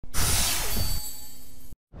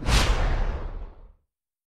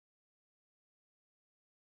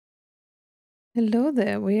Hello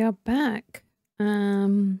there, we are back.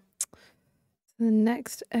 The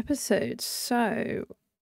next episode. So,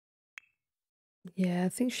 yeah, I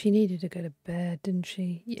think she needed to go to bed, didn't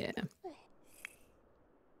she? Yeah.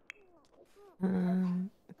 I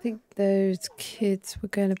think those kids were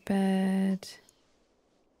going to bed.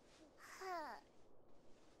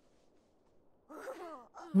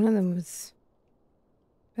 One of them was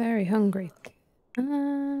very hungry.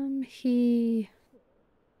 He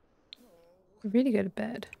really go to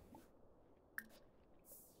bed.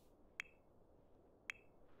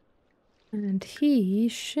 And he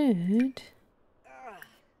should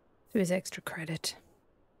do his extra credit.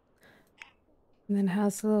 And then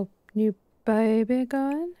how's the little new baby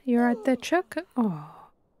going? You right there, Chuck? Oh,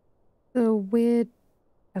 the weird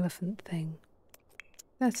elephant thing.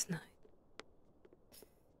 That's nice.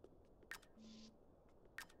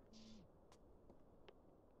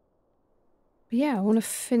 But yeah, I want to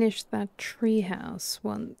finish that treehouse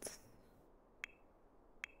once.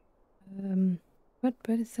 What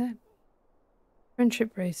is that?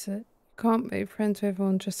 Friendship bracelet. You can't make friends with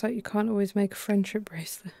everyone, just like you can't always make a friendship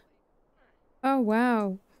bracelet. Oh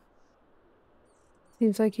wow.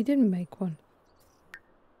 Seems like you didn't make one.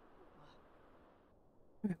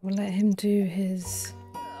 Right, we'll let him do his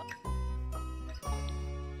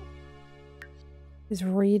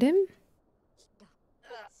reading.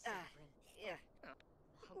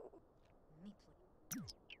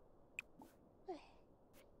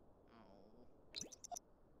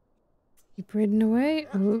 Keep reading away.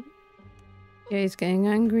 Oh. Yeah, he's getting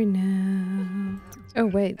angry now. Oh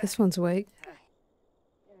wait, this one's awake.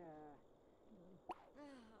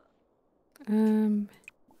 No,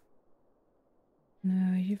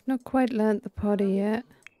 you've not quite learnt the potty yet.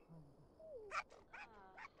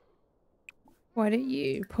 Why don't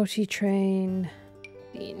you potty train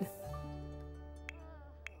Dean?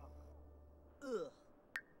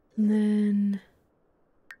 And then...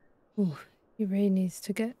 Oh, he really needs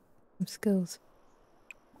to get some skills.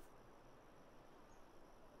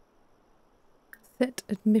 Set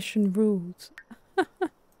admission rules.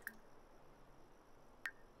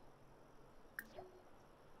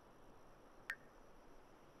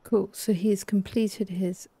 Cool, so he's completed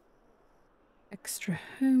his extra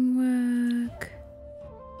homework.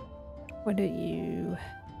 Why don't you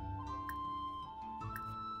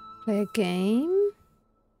play a game?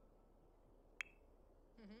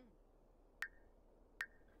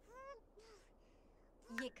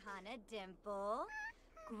 Dimple.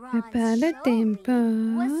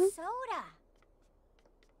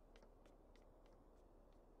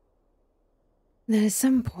 Then at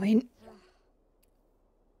some point,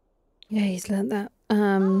 yeah, he's learned that.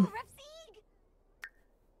 At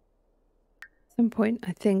some point,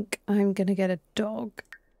 I think I'm gonna get a dog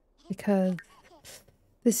because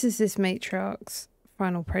this is this matriarch's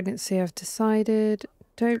final pregnancy. I've decided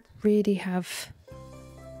don't really have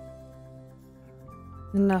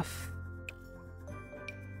enough.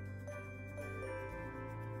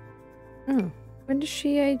 Oh, when does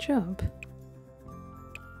she age up?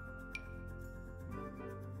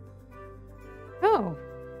 Oh.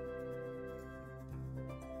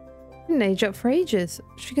 Didn't age up for ages.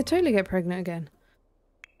 She could totally get pregnant again.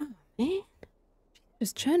 Oh, man.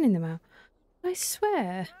 Just churning them out. I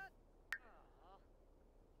swear.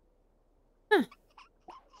 Huh.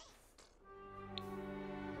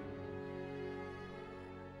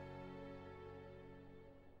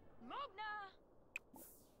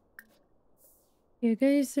 Here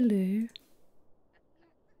goes the loo.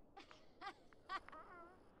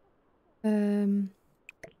 I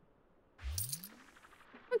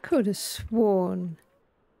could have sworn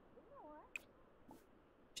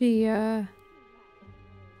she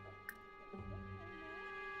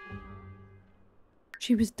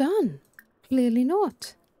was done. Clearly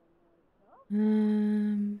not. We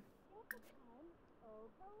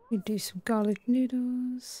do some garlic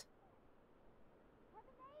noodles.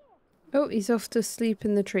 Oh, he's off to sleep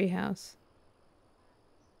in the treehouse.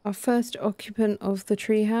 Our first occupant of the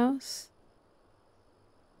treehouse.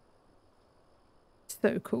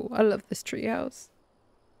 So cool. I love this treehouse.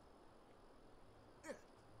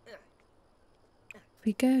 Off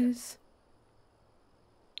he goes.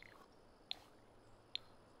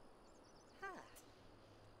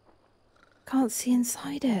 Can't see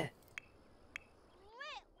inside it.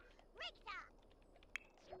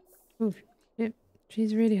 Oh, yep.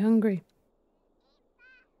 She's really hungry.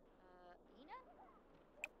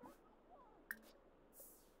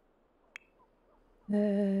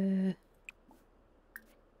 I'm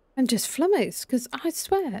just flummoxed because I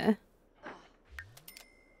swear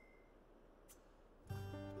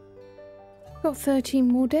I've got 13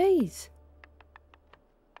 more days.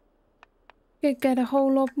 Could get a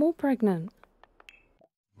whole lot more pregnant.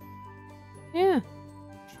 Yeah.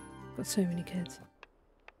 Got so many kids.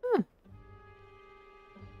 Huh.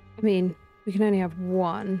 I mean, we can only have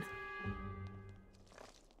one.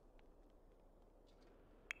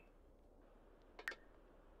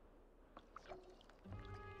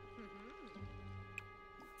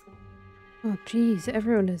 Oh, geez,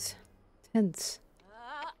 everyone is tense.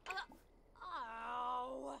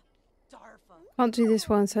 Can't do this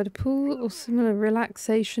while inside a pool or similar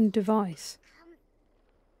relaxation device.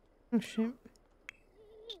 Oh, shit.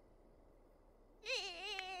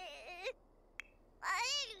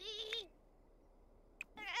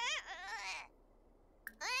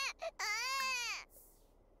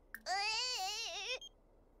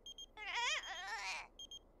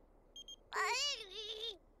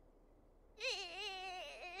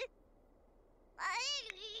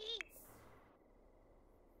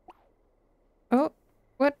 Oh,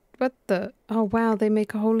 what the? Oh, wow, they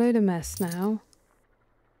make a whole load of mess now.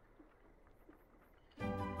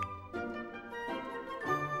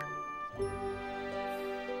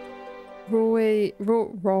 Rory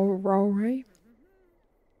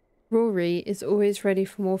is always ready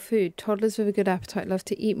for more food. Toddlers with a good appetite love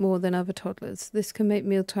to eat more than other toddlers. This can make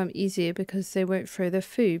mealtime easier because they won't throw their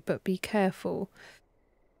food, but be careful.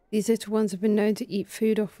 These little ones have been known to eat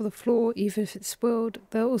food off the floor, even if it's spoiled.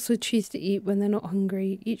 They'll also choose to eat when they're not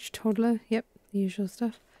hungry. Each toddler, yep, the usual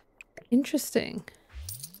stuff. Interesting.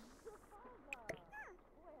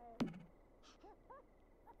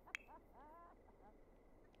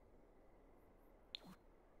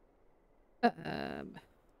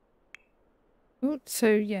 Oh, so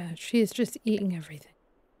yeah, she is just eating everything.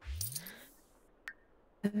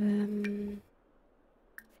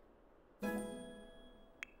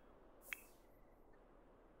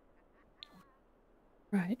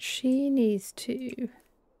 Right, she needs to...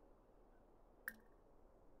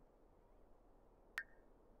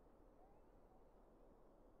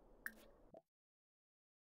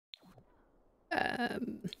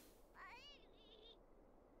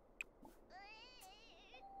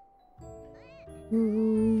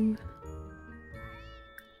 Ooh.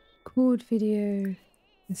 Chord video.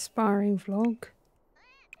 Inspiring vlog.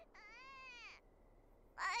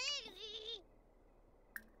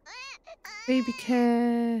 Baby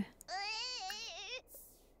care.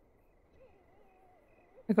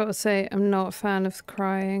 I gotta say, I'm not a fan of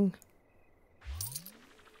crying.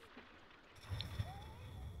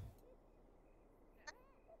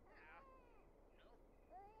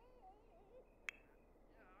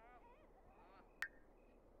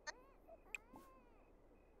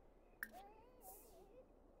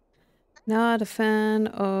 Not a fan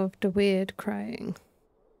of the weird crying.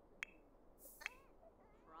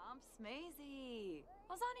 Maisie,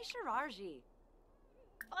 Ozani Shiraji,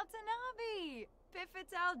 Watanabe,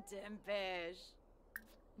 Pifital Dimpish,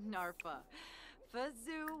 Narfa,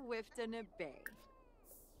 Fazu Wiftanabe,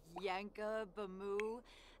 Yanka Bamu,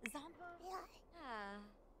 Zampa.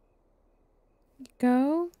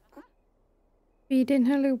 Go. Feeding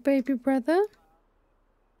her little baby brother.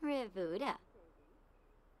 Rivuda.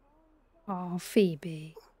 Oh,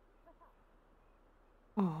 Phoebe.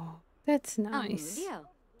 Oh, that's nice.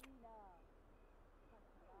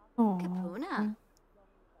 Oh. Kapuna.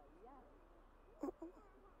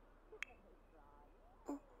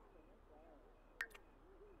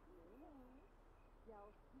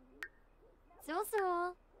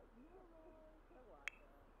 Sul.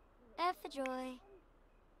 F the joy.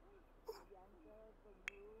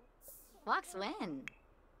 Fox win.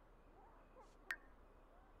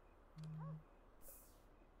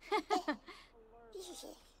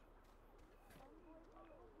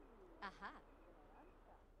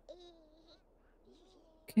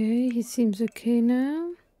 Okay, he seems okay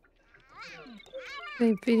now.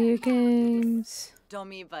 Play video games.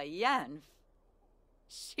 Domi Bayan.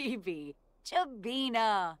 Shibi.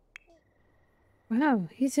 Chabina. Wow,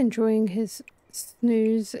 he's enjoying his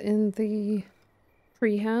snooze in the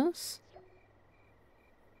treehouse.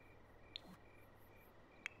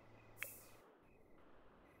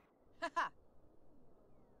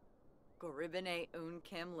 Goribine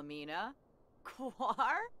Unkim Lamina.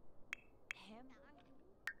 Quar?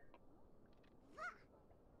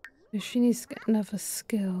 She needs to get another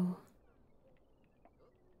skill.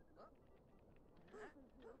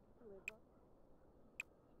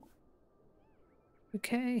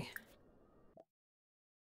 Okay.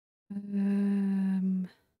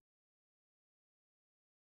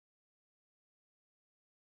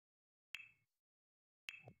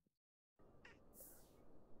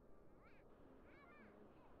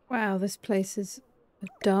 Wow, this place is a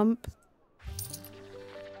dump.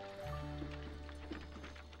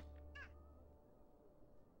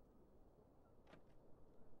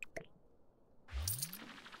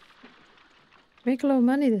 Make a lot of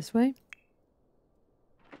money this way.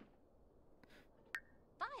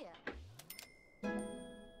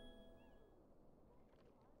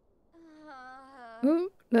 Oh,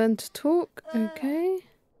 learn to talk. Okay.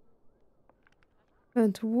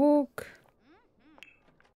 Learn to walk.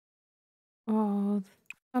 Oh,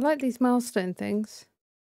 I like these milestone things.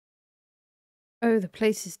 Oh, the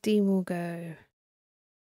places Dean will go.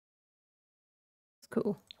 It's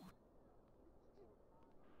cool.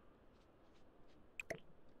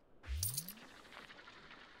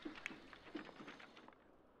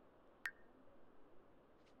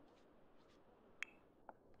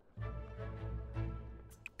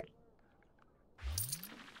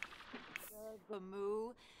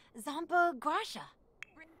 Bamu, Zampa Grasha.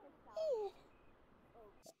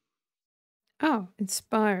 Oh,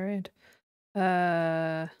 inspired.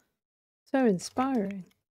 So inspiring.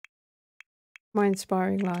 My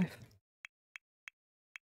inspiring life.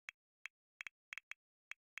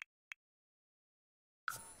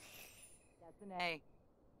 That's an A.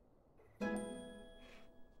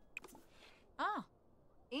 Oh,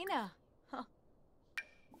 Ina. Huh.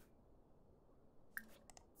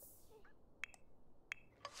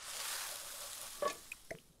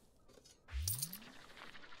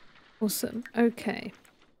 Awesome. Okay.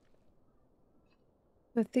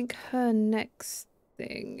 I think her next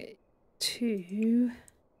thing to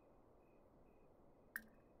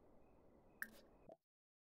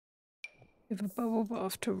give a bubble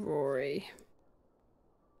bath to Rory.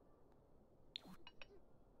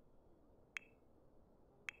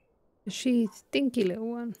 She stinky little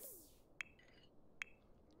one.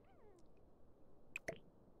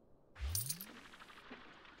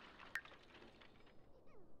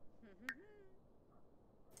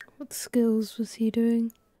 What skills was he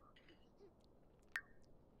doing?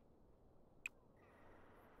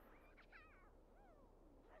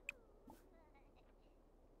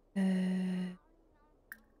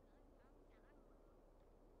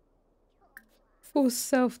 Force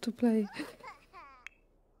self to play.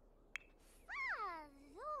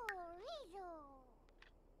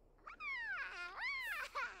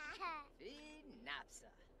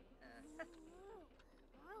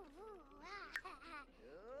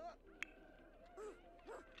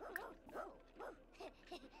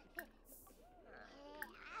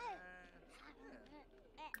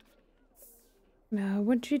 Now, I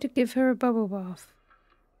want you to give her a bubble bath.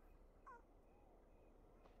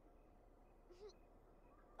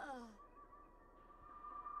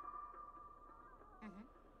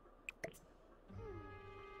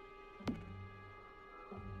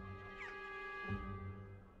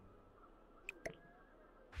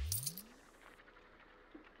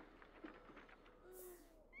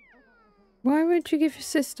 Why won't you give your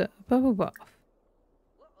sister a bubble bath?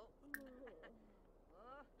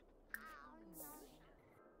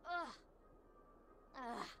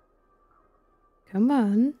 Come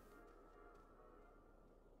on.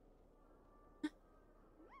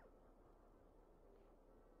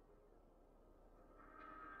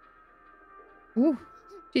 Oh,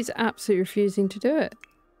 she's absolutely refusing to do it.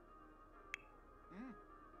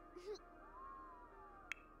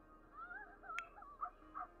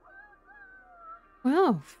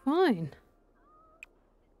 Wow, fine.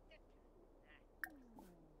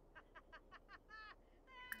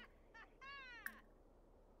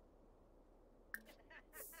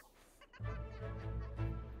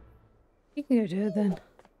 You can go do it then.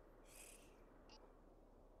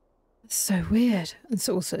 It's so weird. It's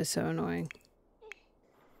also so annoying.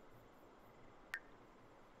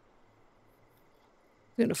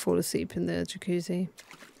 I'm gonna fall asleep in the jacuzzi.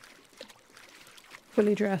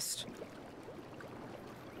 Fully dressed.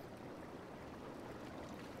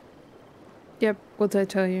 Yep, what did I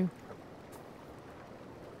tell you?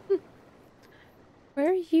 Where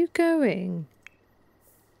are you going?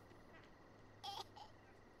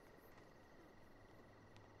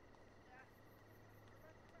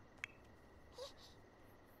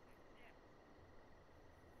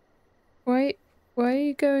 Why are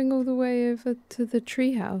you going all the way over to the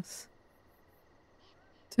treehouse?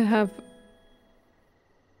 To have...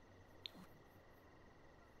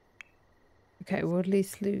 Okay, well at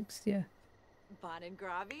least Luke's, yeah. Bon and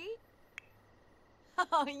Gravi?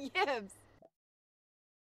 Oh, yibs.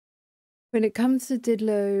 When it comes to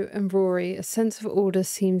Didlo and Rory, a sense of order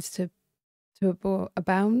seems to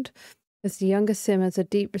abound, as the younger Sim has a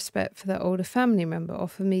deep respect for their older family member,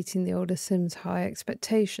 often meeting the older Sim's high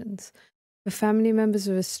expectations. For family members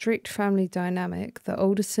with a strict family dynamic, the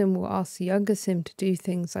older Sim will ask the younger Sim to do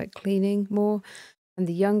things like cleaning more, and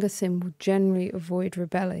the younger Sim will generally avoid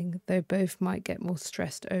rebelling, though both might get more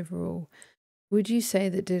stressed overall. Would you say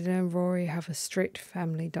that Dylan and Rory have a strict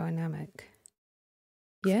family dynamic?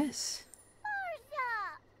 Yes.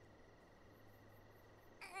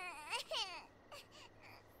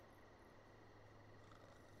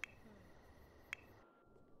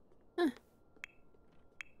 Huh.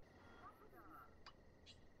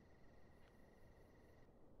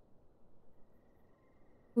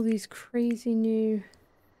 All these crazy new...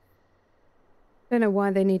 Don't know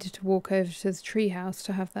why they needed to walk over to the treehouse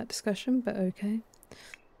to have that discussion, but okay.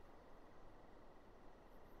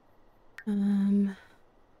 Oh man.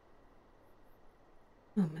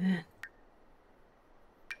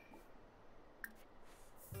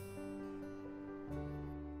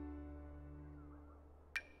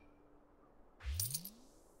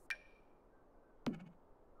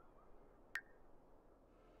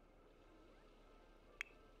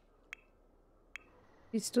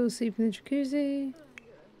 You still asleep in the jacuzzi?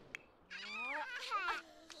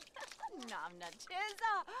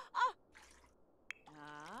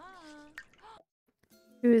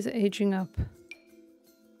 Who is aging up?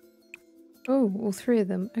 Oh, all three of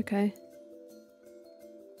them. Okay.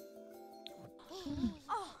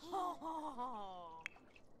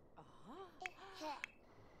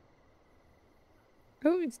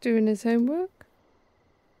 Oh, he's doing his homework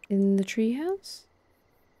in the treehouse.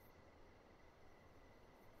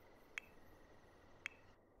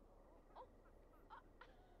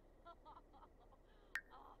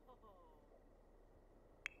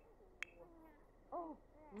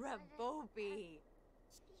 Rabobi.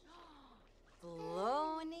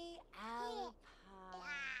 Blony Alpine.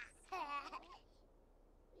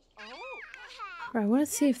 Right, I want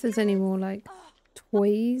to see if there's any more like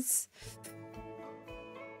toys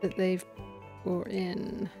that they've brought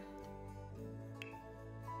in.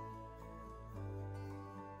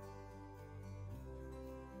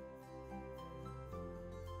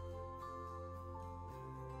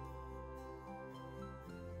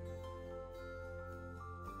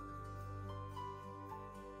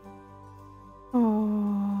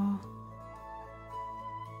 Oh.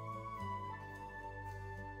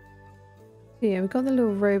 Yeah, we got the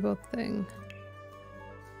little robot thing.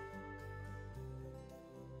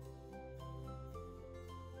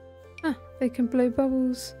 Ah, they can blow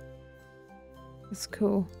bubbles. That's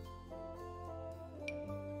cool.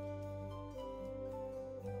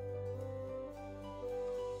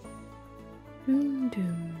 Doom,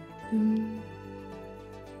 doom, doom.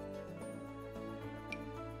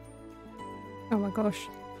 Oh my gosh.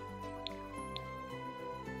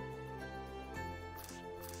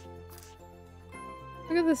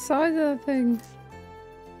 Look at the size of that thing.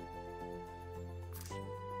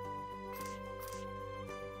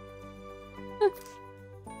 I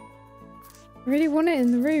really want it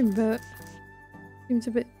in the room, but seems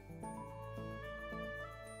a bit...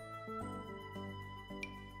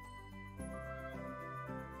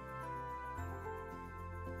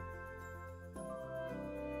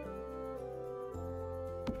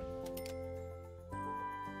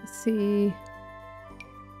 Let's see.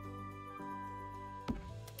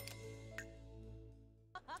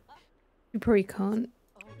 You probably can't.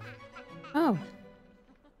 Oh.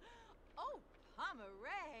 Oh,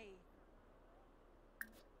 Pomeray.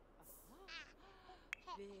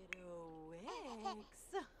 Bidowix.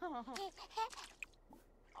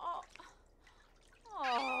 Oh,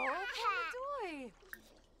 Pomedoy.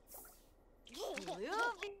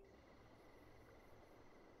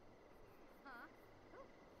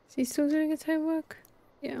 Is he still doing his homework?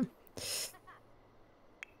 Yeah.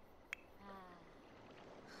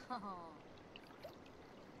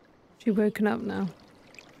 She's woken up now.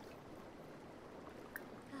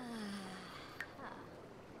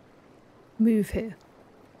 Move here.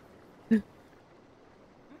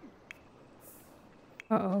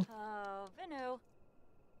 Uh-oh. Oh, Vinu.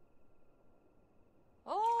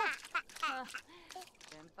 Oh,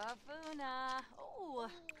 Pimpafuna. Oh,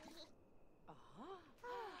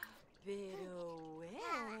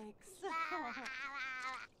 Bidowix.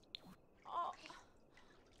 Oh,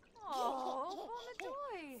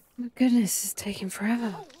 Pomedoy. My goodness, it's taking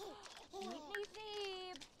forever. Neep, neep,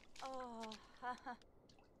 neep. Oh,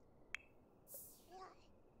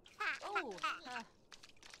 oh,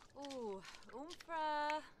 ooh,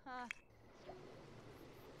 Oompra.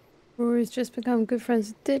 Rory's just become good friends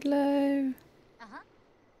with Didlo.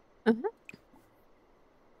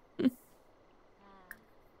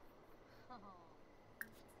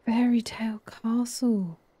 Fairy Tale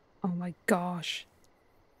Castle. Oh my gosh.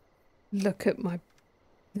 Look at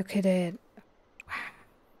it. Wow.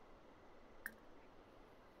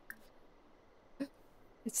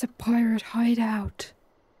 It's a pirate hideout.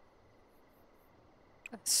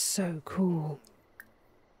 That's so cool.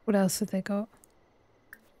 What else have they got?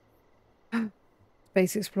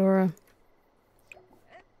 Space Explorer.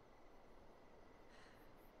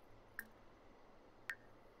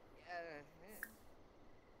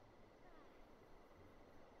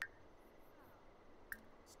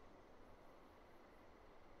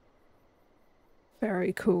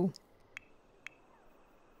 Very cool.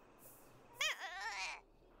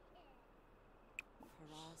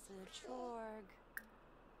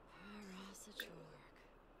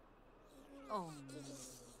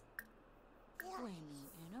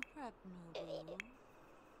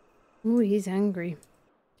 Ooh, he's angry.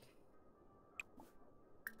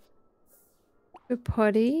 Go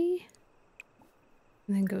potty.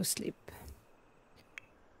 And then go sleep.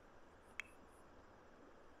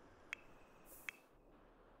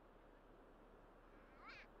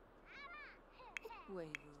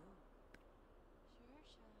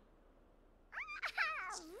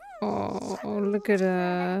 Oh, look at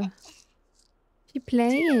her. She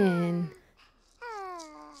playing.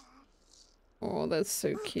 Oh, that's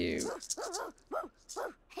so cute.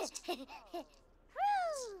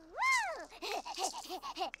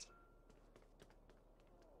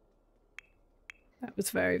 That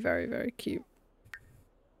was very, very, very cute.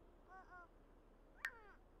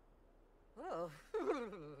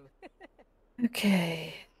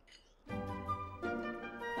 Okay.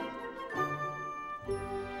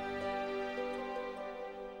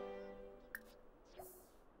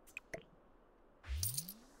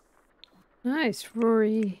 Nice,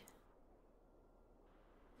 Rory.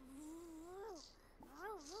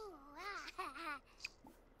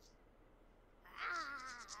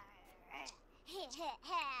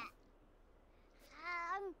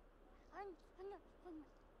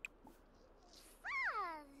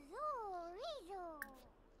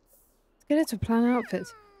 Let's get her to plan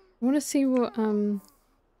outfits. I want to see what some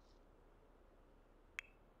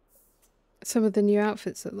of the new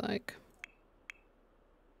outfits are like.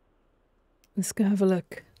 Let's go have a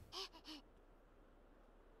look.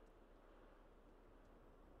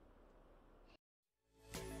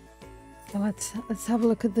 So let's have a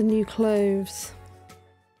look at the new clothes.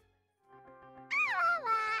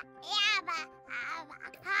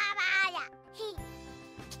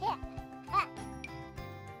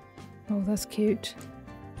 Oh, that's cute.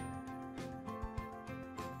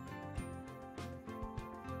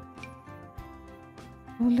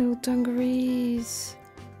 Oh, little dungarees.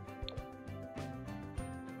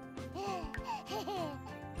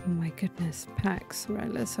 Oh my goodness, packs.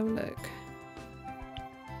 Right, let's have a look.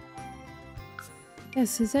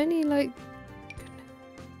 Yes, there's only like...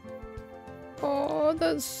 Oh,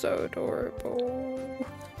 that's so adorable.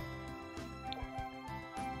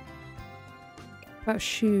 About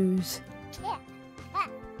shoes. Oh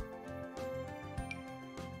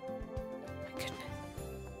my goodness.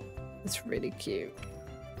 That's really cute.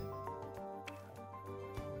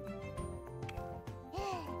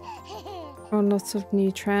 Oh, lots of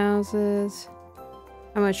new trousers.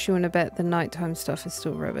 How much do you want to bet the nighttime stuff is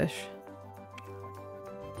still rubbish?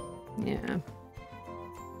 Yeah.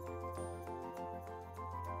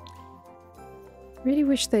 Really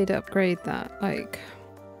wish they'd upgrade that, like...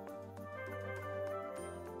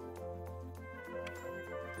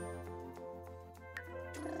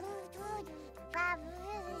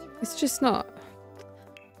 It's just not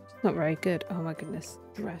very good. Oh my goodness.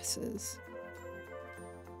 Dresses.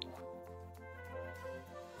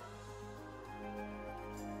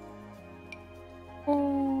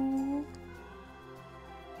 Oh.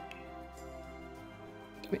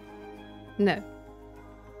 Wait. No.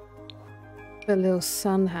 The little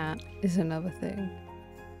sun hat is another thing.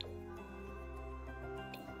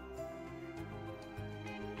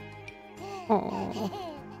 Oh.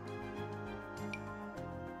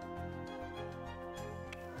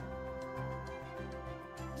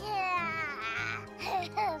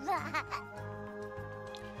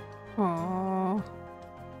 Aww.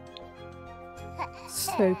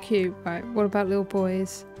 So cute. Right, what about little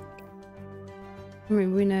boys? I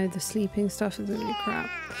mean, we know the sleeping stuff is really crap.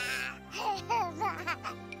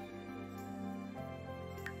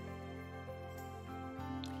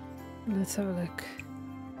 Let's have a look.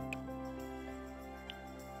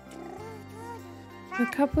 A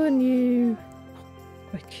couple of new...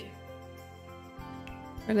 Quite cute.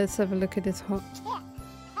 Right, let's have a look at his hot...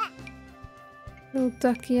 Little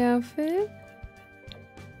ducky outfit.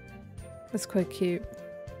 That's quite cute.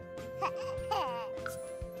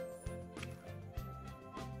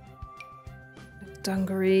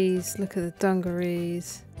 Dungarees. Look at the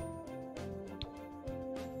dungarees.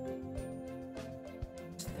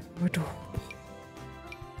 Adorable.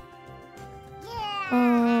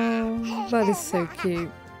 Oh, that is so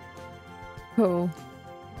cute. Cool.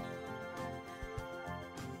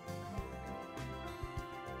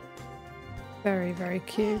 Very, very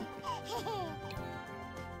cute.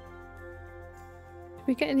 Did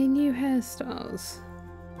we get any new hairstyles?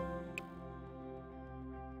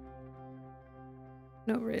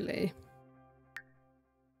 Not really.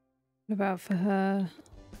 What about for her?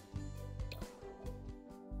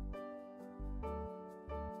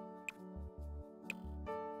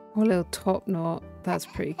 Oh, a little top knot. That's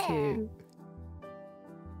pretty cute.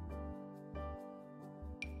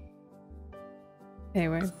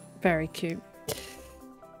 Anyway, very cute.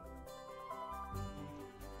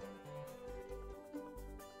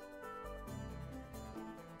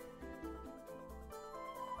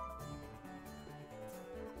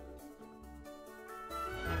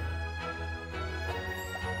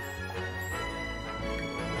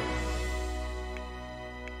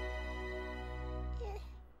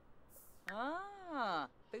 Ah,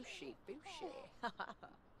 bushy, bushy.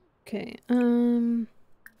 Okay,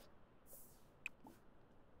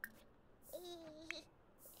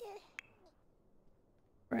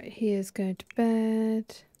 right, he is going to bed.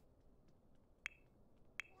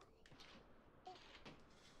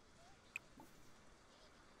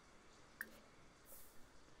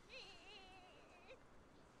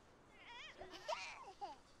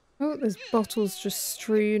 Oh, there's bottles just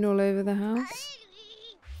strewn all over the house.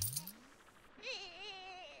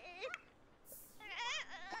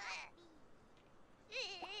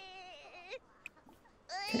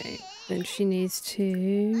 Okay, then she needs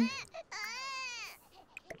to...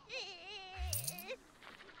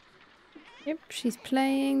 Yep, she's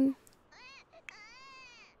playing.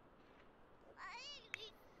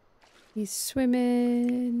 He's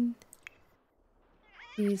swimming.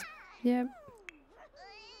 He's... Yep.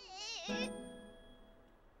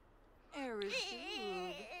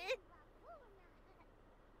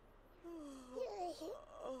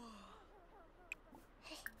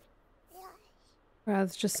 Wow,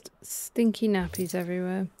 there's just stinky nappies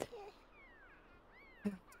everywhere.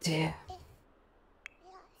 Oh dear.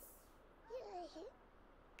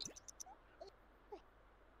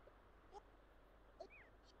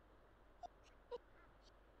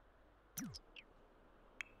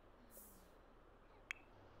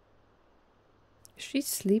 Is she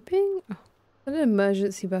sleeping? Oh, an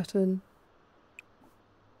emergency button.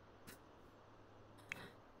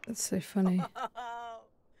 That's so funny.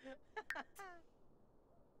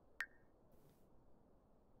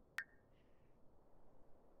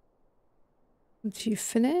 Have you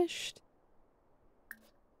finished?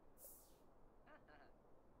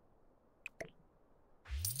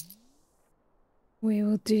 We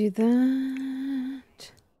will do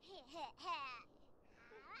that.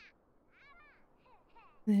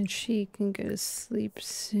 Then she can go to sleep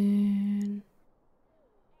soon.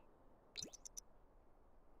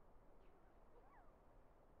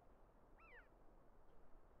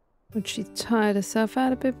 Would she tire herself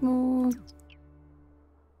out a bit more?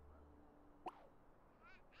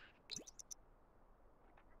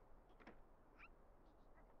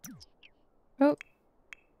 Oh.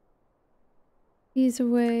 He's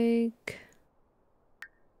awake.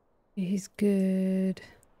 He's good.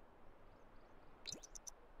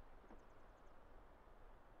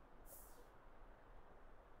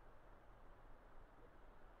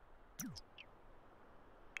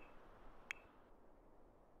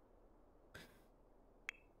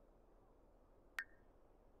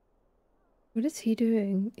 What is he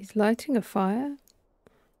doing? He's lighting a fire?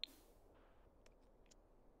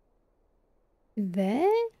 There?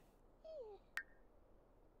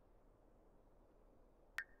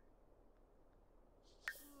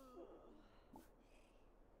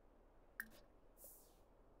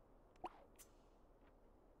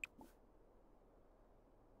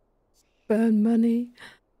 Burn money.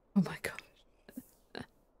 Oh my god.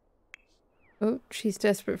 Oh, she's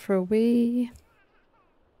desperate for a wee.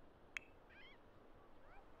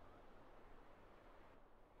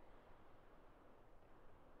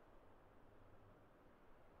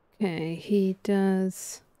 Okay, he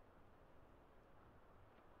does.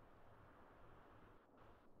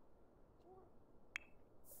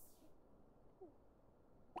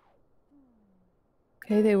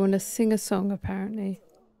 Okay, they want to sing a song apparently.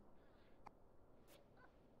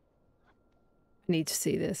 I need to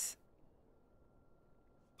see this.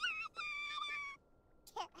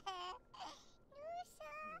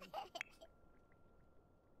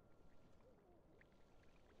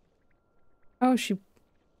 Oh, she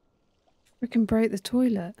freaking broke the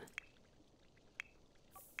toilet.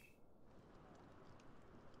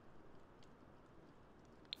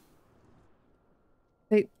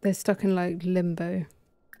 They're stuck in like limbo.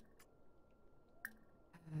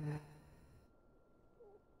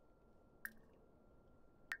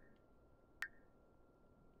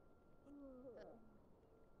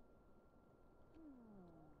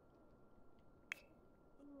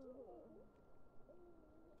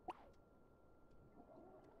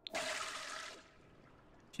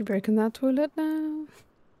 She breaking that toilet now?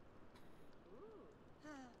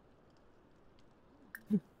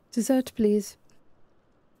 Dessert, please.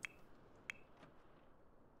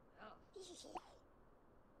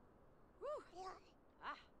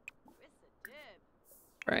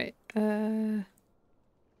 Right.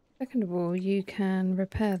 Second of all, you can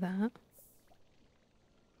repair that.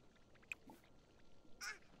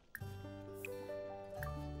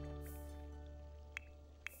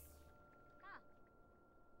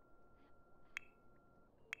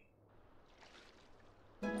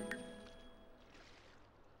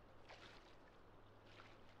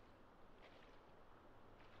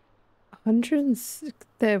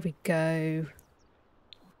 There we go.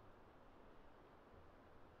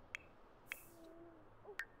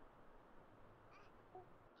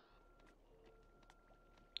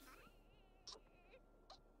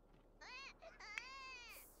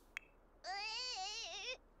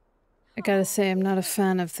 I gotta say, I'm not a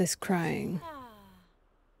fan of this crying.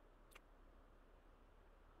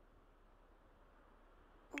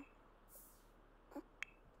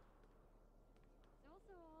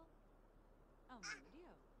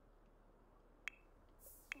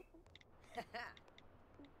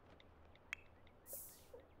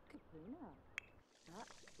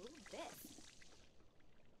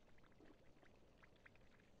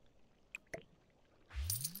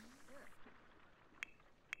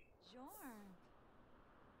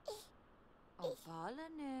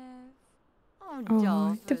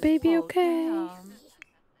 Oh, the baby okay?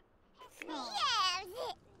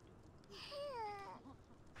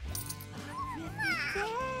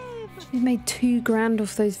 She made $2,000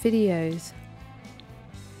 off those videos.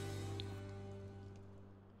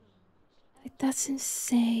 Like, that's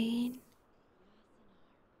insane.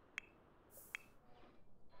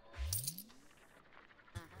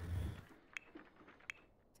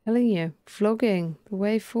 Telling you, vlogging, the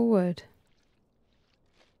way forward.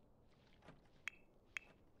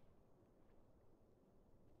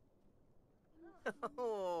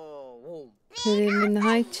 Put him in the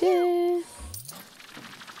high chair.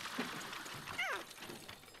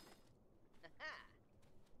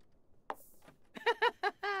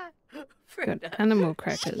 Got animal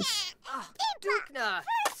crackers.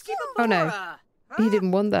 Oh no, he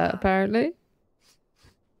didn't want that apparently.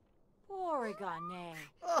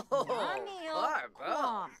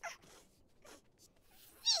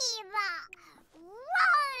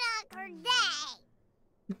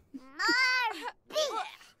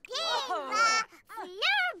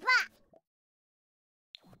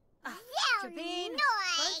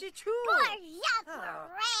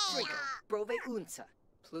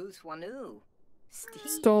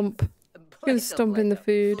 Stomp. Gonna stomp in the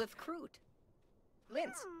food.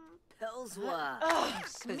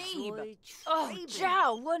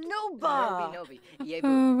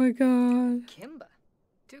 Oh my god. Kimba.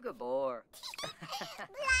 Tugabor.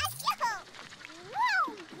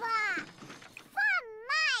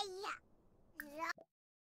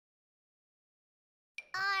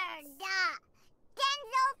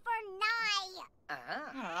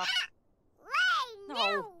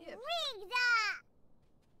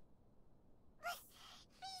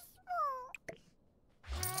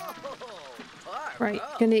 Right,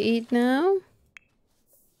 gonna eat now?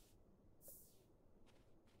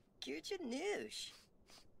 You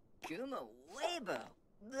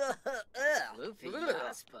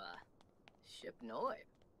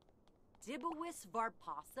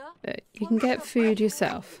can get food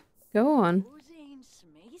yourself. Go on.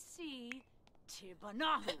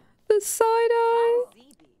 The side-eye!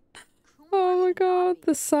 Oh my god,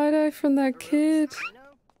 the side-eye from that kid.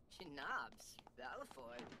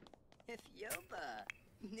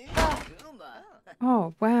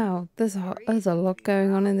 Oh wow, there's a lot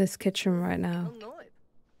going on in this kitchen right now.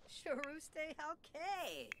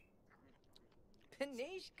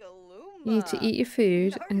 You need to eat your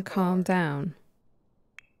food and calm down.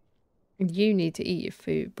 And you need to eat your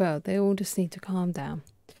food. Well, they all just need to calm down.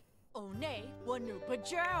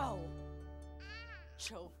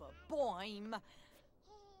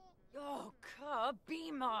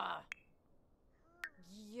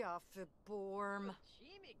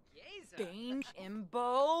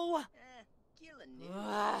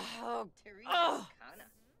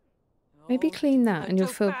 Maybe clean that and you'll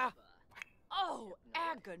feel...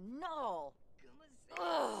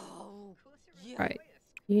 Right,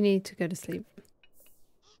 you need to go to sleep.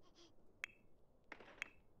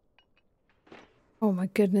 Oh my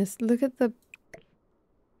goodness, look at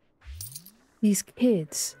these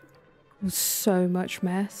kids. So much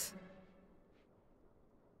mess.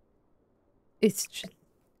 It's just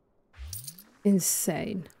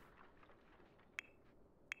insane.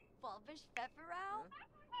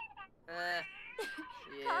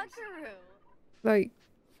 Yes. Like,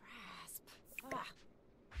 Ah.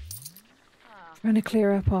 trying to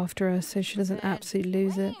clear up after her so she doesn't absolutely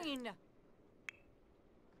lose it.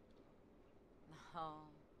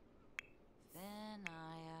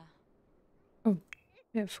 Oh,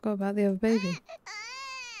 yeah, I forgot about the other baby.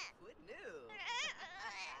 What new?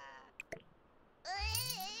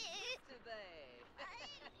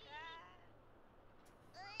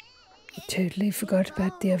 Totally forgot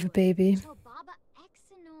about the other baby.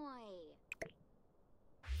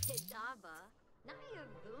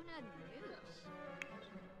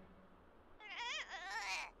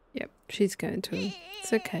 Yep, she's going to him.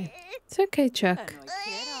 It's okay. It's okay, Chuck.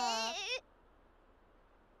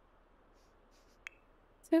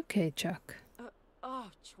 It's okay, Chuck.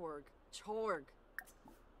 Oh, Chorg.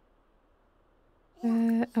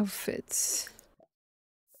 Outfits.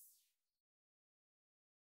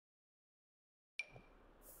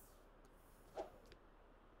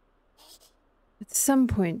 At some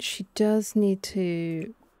point, she does need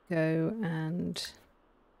to go and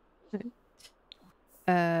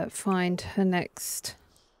find her next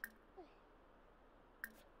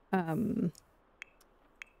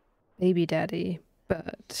baby daddy,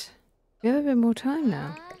 but we have a bit more time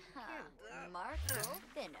now.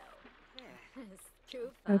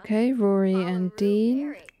 Okay, Rory and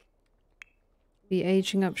Dean be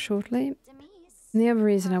aging up shortly. And the other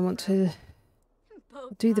reason I want to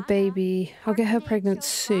do the baby, I'll get her pregnant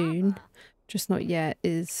soon, just not yet,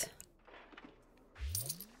 is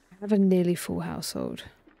I have a nearly full household.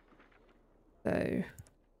 So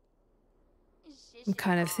I'm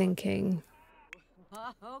kind of thinking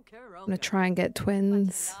I'm gonna try and get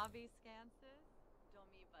twins,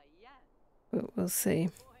 but we'll see.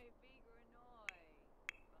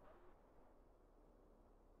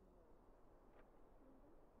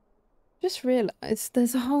 Just realised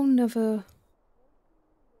there's a whole nother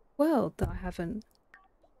world that I haven't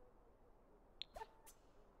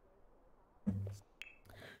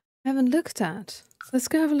looked at. Let's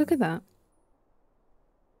go have a look at that.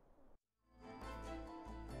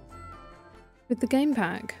 With the game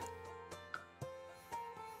pack.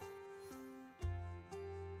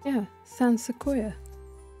 Yeah, San Sequoia.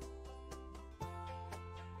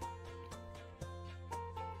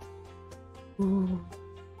 Ooh.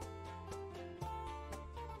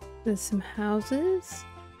 There's some houses.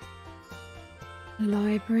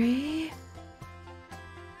 Library.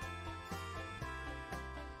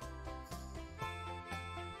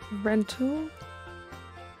 Rental.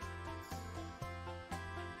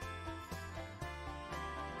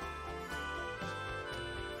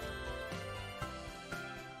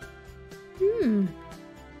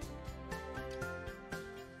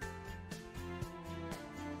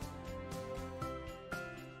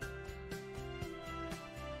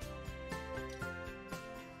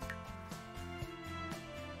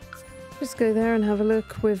 Just go there and have a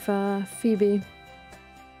look with Phoebe.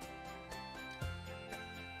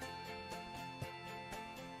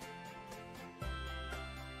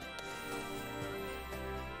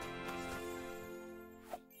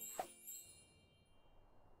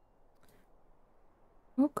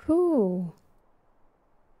 Oh, cool.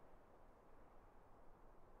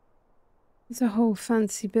 It's a whole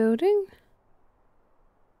fancy building.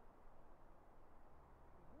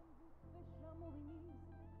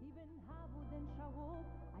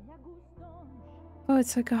 Oh,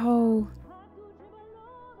 it's like a whole...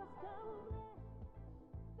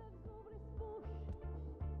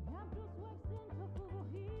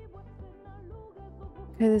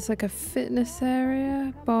 Okay, there's like a fitness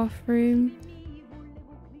area, bathroom.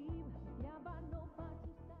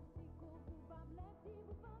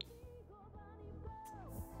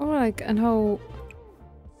 Or like a whole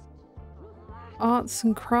arts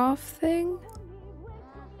and craft thing.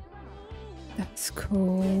 That's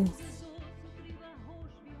cool.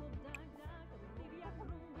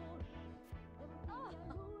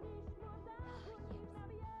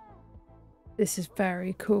 This is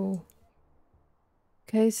very cool.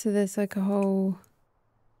 Okay, so there's like a whole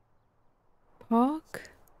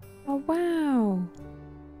park. Oh, wow.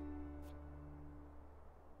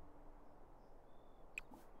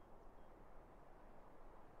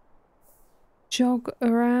 Jog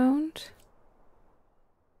around.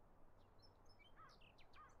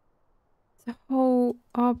 It's a whole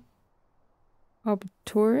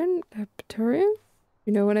arboretum?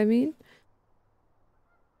 You know what I mean?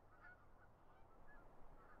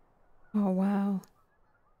 Oh, wow.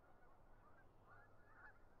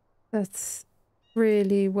 That's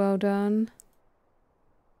really well done.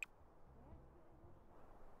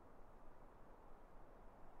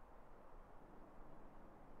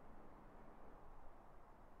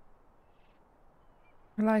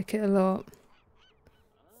 I like it a lot.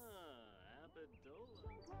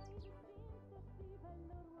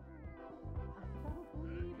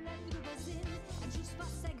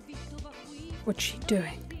 What's she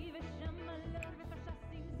doing?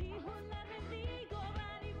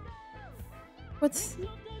 What's...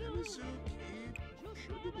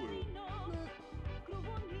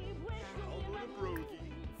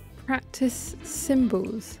 Practice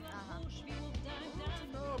symbols.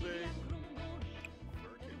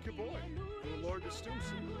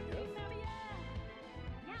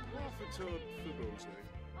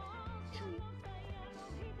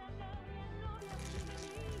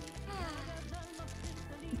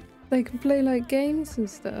 They can play like games and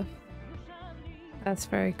stuff. That's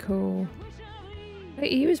very cool.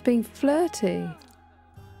 Wait, he was being flirty.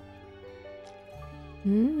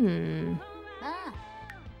 Hmm.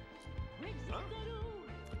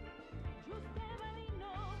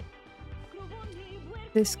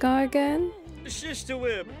 This guy again? Shish to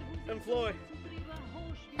whip and Floyd.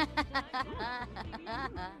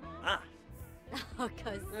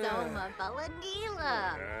 Kazoma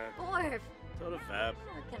Balanila. Orf. Sort of fab.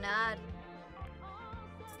 Canad.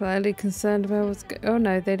 Slightly concerned about what's oh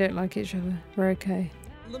no, they don't like each other. We're okay.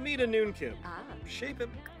 Lamita Noonkim. Ah. Shape it.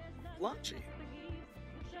 Blotchy.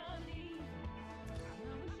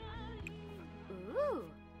 Ooh.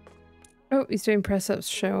 Oh, he's doing press ups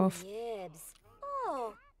to show off. Yibs.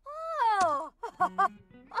 Oh. Oh. Ah.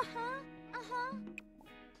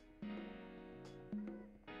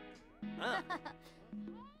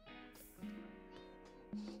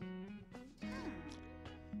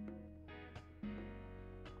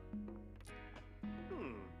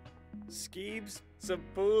 Skeebs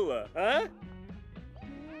Sapula, huh?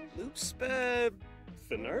 Loopspe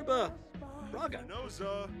Finerba Raga.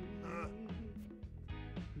 Noza.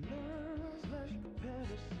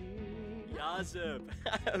 Yazib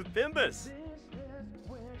Bimbus.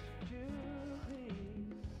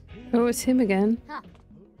 Oh, it's him again. Huh.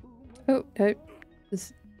 Oh, no.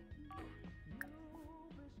 This...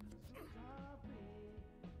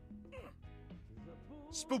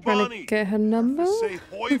 Trying to get her number? Say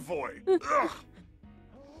hoy voy.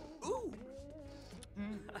 Ooh.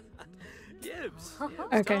 Gibbs.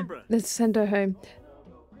 Okay, let's send her home.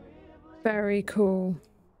 Very cool.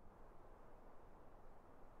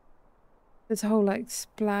 There's a whole like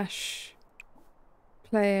splash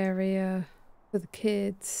play area for the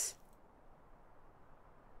kids.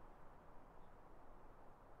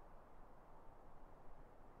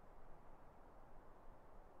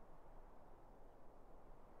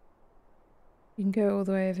 You can go all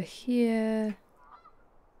the way over here.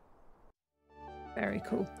 Very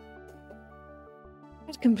cool.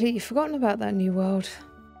 I'd completely forgotten about that new world.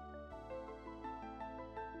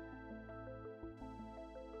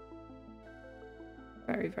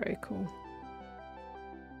 Very, very cool.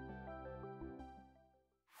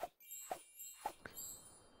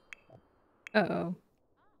 Uh-oh.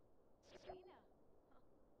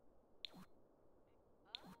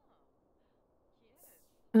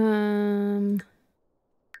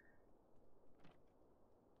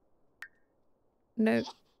 Nope.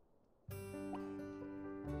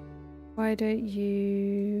 Why don't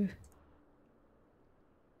you...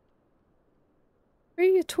 Where are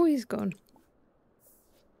your toys gone?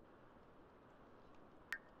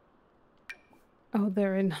 Oh,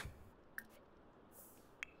 they're in.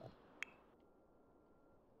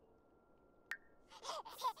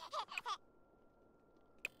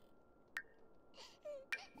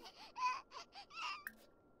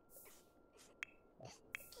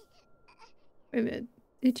 Wait a minute.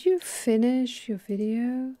 Did you finish your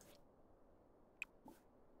video?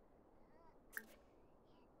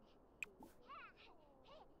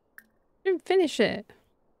 Didn't finish it.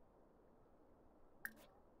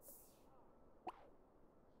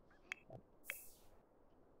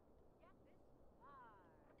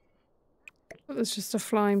 That was just a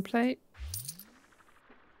flying plate.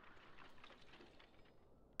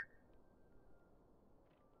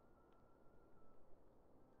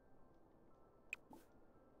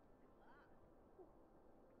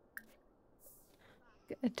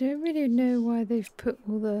 I don't really know why they've put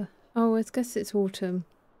all the... Oh, I guess it's autumn.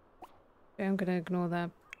 Okay, I'm gonna ignore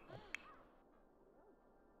that.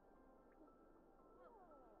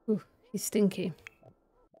 Ooh, he's stinky.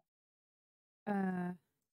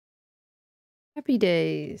 Happy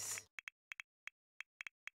days.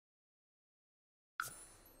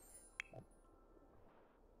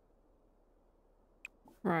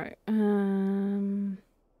 Right,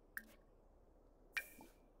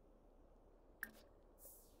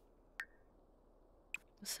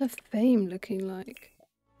 what's her fame looking like?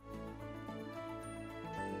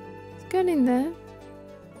 getting there.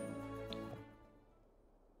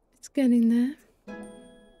 It's getting there.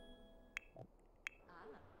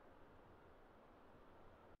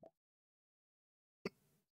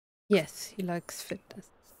 Yes, he likes fitness.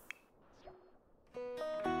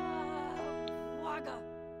 Wagga.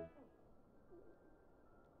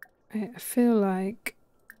 I feel like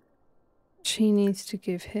she needs to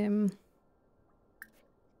give him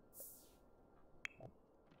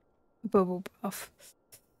a bubble bath.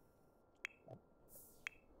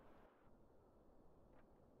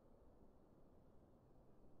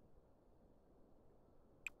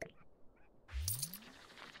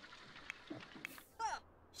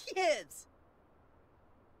 Kids.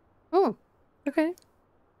 Oh, okay.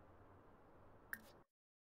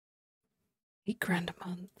 $8,000 a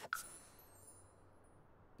month.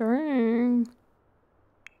 Dang.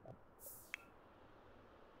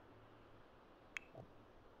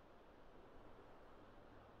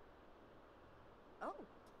 Oh.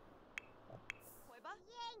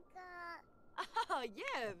 Ah,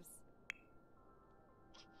 Yibs.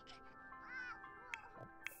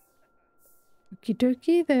 Okie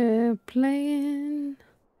dokie, they're playing.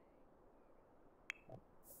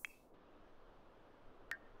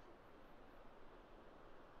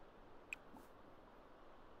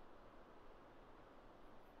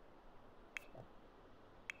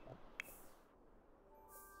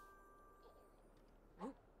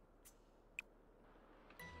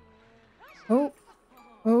 Oh,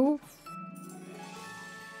 oh.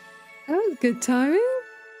 That was good timing.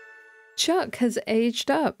 Chuck has aged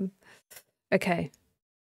up. Okay.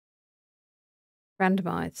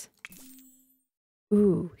 Randomize.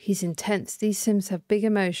 Ooh, he's intense. These Sims have big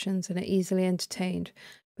emotions and are easily entertained,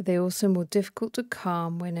 but they're also more difficult to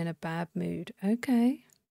calm when in a bad mood. Okay.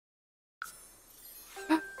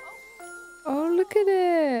 Oh, look at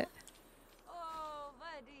it. Oh,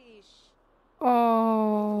 Vadish.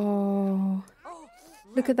 Oh. Oh,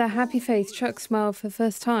 Look at that happy face. Chuck smiled for the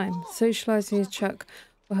first time. Socializing with Chuck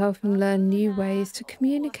will help him learn new ways to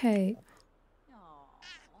communicate.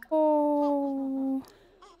 Oh.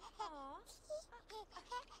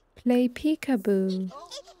 Play peekaboo.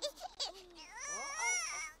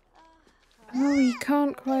 Oh, he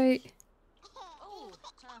can't quite.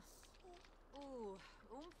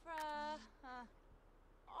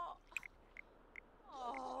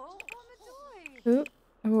 Oh,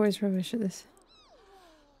 I'm always rubbish at this.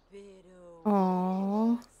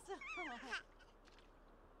 Aww.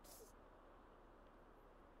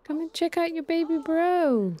 Come and check out your baby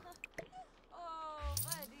bro.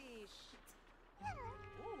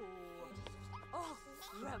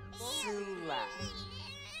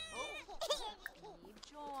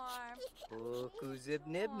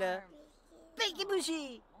 Ukuzibnibna. Bakey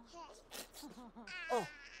bushy. Oh.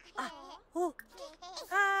 Ah. Oh.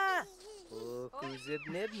 Ah.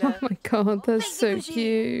 Ukuzibnibna. Oh my god, that's so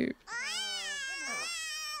cute.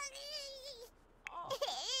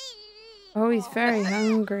 Oh, he's very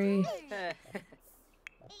hungry.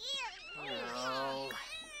 Oh,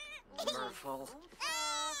 merful.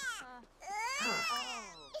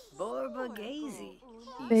 Borbagazy.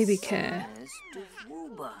 Baby care.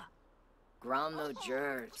 Gromno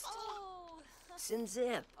Jerst.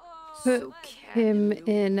 Sinzip. Put him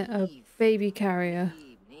in a baby carrier.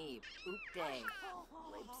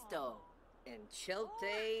 And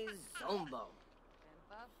Chelte Zombo.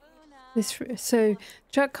 So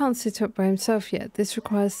Chuck can't sit up by himself yet. This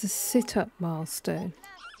requires the sit-up milestone.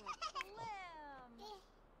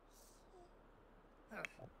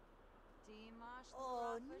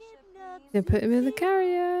 Then put him in the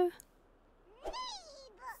carrier.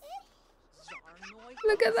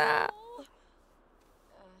 Look at that.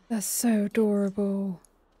 That's so adorable.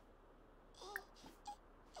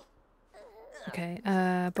 Okay,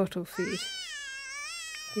 bottle feed.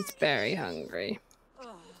 He's very hungry.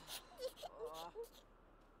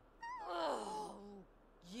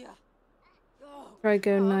 Try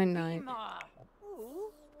go night-night.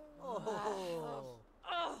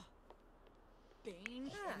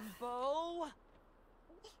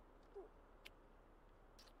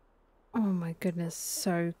 Oh my goodness,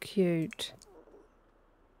 so cute.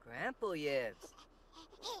 Grandpa Yibs.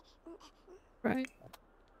 Right.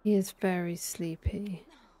 He is very sleepy.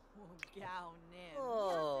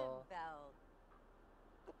 Oh.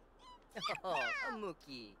 Oh, a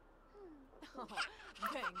Mookie.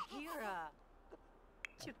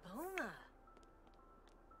 Chipona.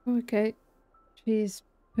 Okay. She's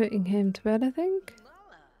putting him to bed, I think.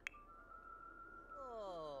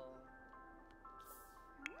 Oh.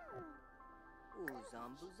 Ooh,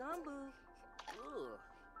 Zombu Zombu. Ooh.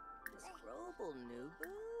 This Roble Nubu.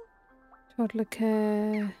 Toddler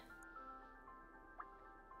care.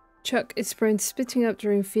 Chuck is prone to spitting up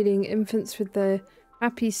during feeding. Infants with the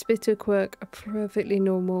happy spitter quirk are perfectly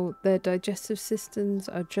normal. Their digestive systems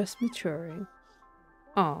are just maturing.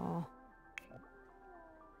 Aww.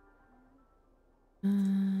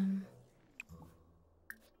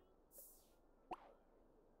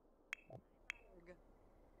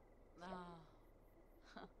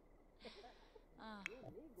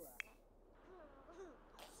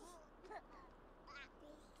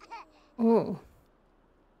 Oh.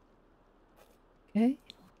 Okay.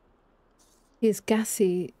 He is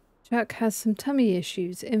gassy. Chuck has some tummy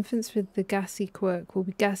issues. Infants with the gassy quirk will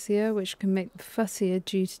be gassier, which can make them fussier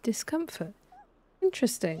due to discomfort.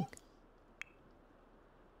 Interesting.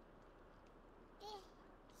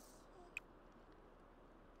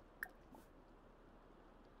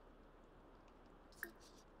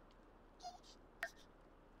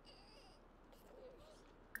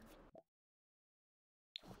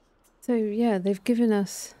 So yeah, they've given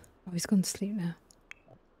us... Oh, he's gone to sleep now.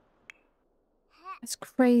 It's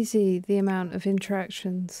crazy the amount of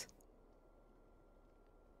interactions.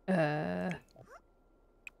 You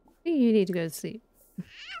need to go to sleep.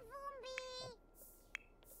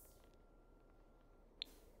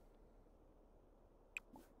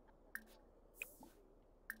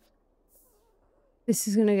 This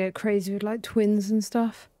is gonna get crazy with like twins and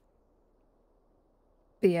stuff.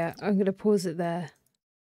 But yeah, I'm gonna pause it there.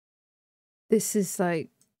 This is like,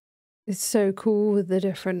 it's so cool with the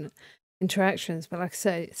different interactions, but like I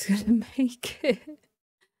say, it's gonna make it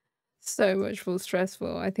so much more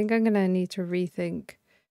stressful. I think I'm gonna need to rethink.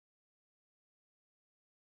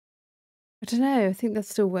 I don't know, I think that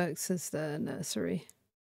still works as the nursery.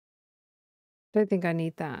 Don't think I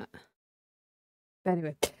need that. But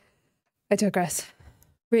anyway, I digress.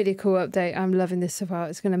 Really cool update. I'm loving this so far.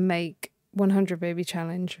 It's gonna make 100 baby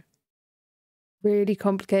challenge really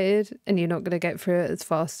complicated, and you're not gonna get through it as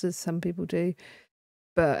fast as some people do.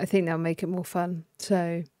 But I think that'll make it more fun.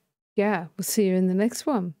 So yeah, we'll see you in the next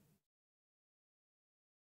one.